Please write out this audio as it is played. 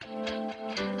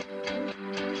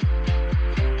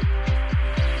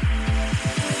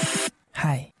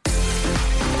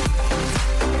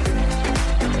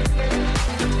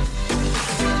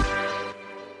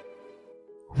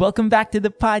Welcome back to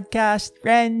the podcast,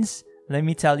 friends. Let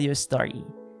me tell you a story.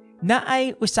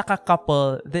 Naay usa ka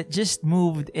couple that just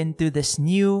moved into this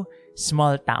new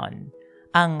small town.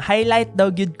 Ang highlight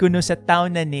daw gyud kuno sa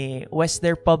town na ni was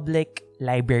their public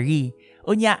library.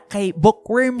 Unya kay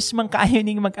bookworms man kaayo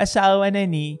ning mag-asawa na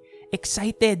ni,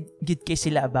 excited gyud kay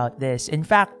sila about this. In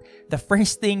fact, the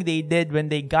first thing they did when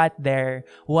they got there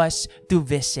was to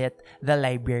visit the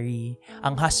library.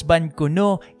 Ang husband ko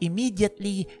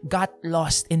immediately got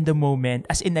lost in the moment.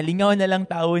 As in, nalingaw na lang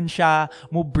taon siya,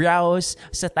 mo browse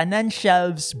sa tanan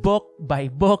shelves, book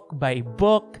by book by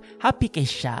book. Happy kay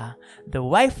siya. The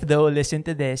wife though, listen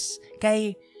to this,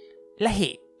 kay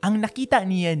lahi. Ang nakita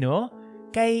niya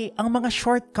kay ang mga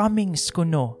shortcomings ko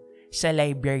sa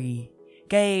library.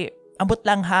 Kay ambot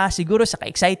lang ha, siguro sa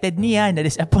ka-excited niya,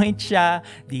 na-disappoint siya,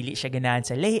 dili siya ganahan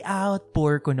sa layout,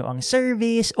 poor kuno ang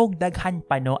service, og daghan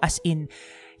pa as in,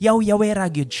 yaw-yawera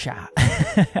gyud siya.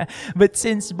 But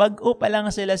since bag-o pa lang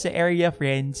sila sa area,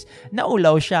 friends,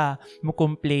 naulaw siya mo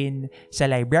complain sa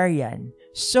librarian.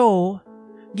 So,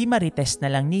 gimarites na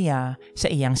lang niya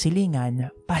sa iyang silingan,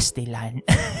 pastilan.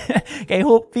 Kay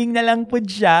hoping na lang pud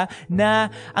siya na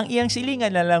ang iyang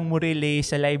silingan na lang mo relay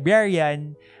sa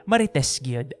librarian, marites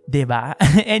gyud, diba?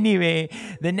 Anyway,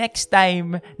 the next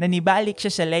time na nibalik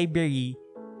siya sa library,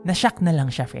 na-shock na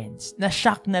lang siya, friends.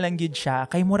 Na-shock na lang gyud siya,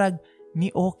 kay murag, ni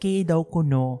okay daw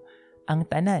kuno ang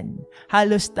tanan.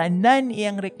 Halos tanan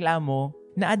iyang reklamo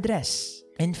na address.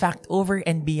 In fact, over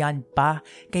and beyond pa,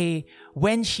 kay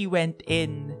when she went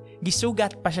in,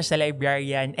 gisugat pa siya sa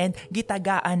librarian and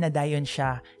gitagaan na dayon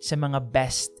siya sa mga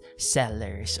best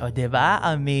sellers. O diba?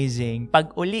 Amazing.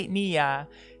 Pag uli niya,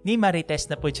 ni marites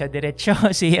na po siya diretsyo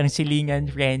sa iyang silingan,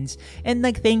 friends. And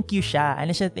nag-thank you siya.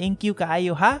 Ano siya? Thank you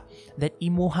kaayo ha? That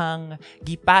imuhang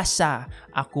gipasa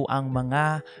ako ang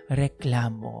mga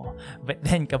reklamo. But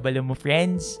then, kabalo mo,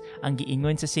 friends, ang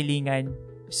giingon sa silingan,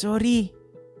 sorry,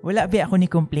 wala ba ako ni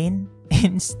complain?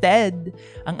 Instead,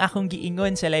 ang akong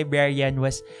giingon sa librarian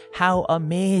was how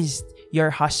amazed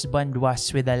your husband was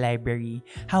with the library.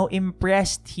 How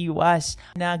impressed he was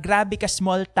na grabe ka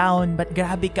small town but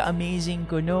grabe ka amazing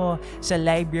kuno sa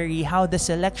library. How the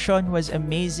selection was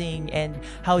amazing and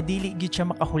how dili gyud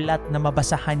siya makahulat na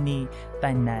mabasahan ni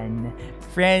tanan.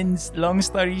 Friends, long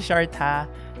story short ha,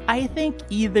 I think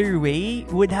either way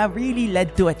would have really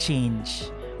led to a change.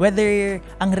 Whether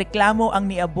ang reklamo ang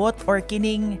niabot or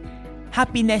kining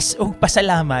happiness o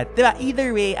pasalamat. Diba?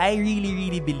 Either way, I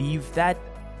really believe that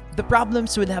the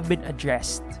problems would have been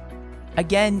addressed.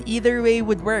 Again, either way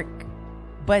would work.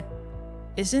 But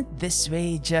isn't this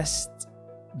way just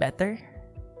better?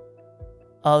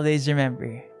 Always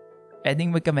remember, pwedeng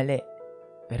magkamali,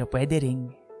 pero pwede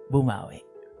ring bumawi.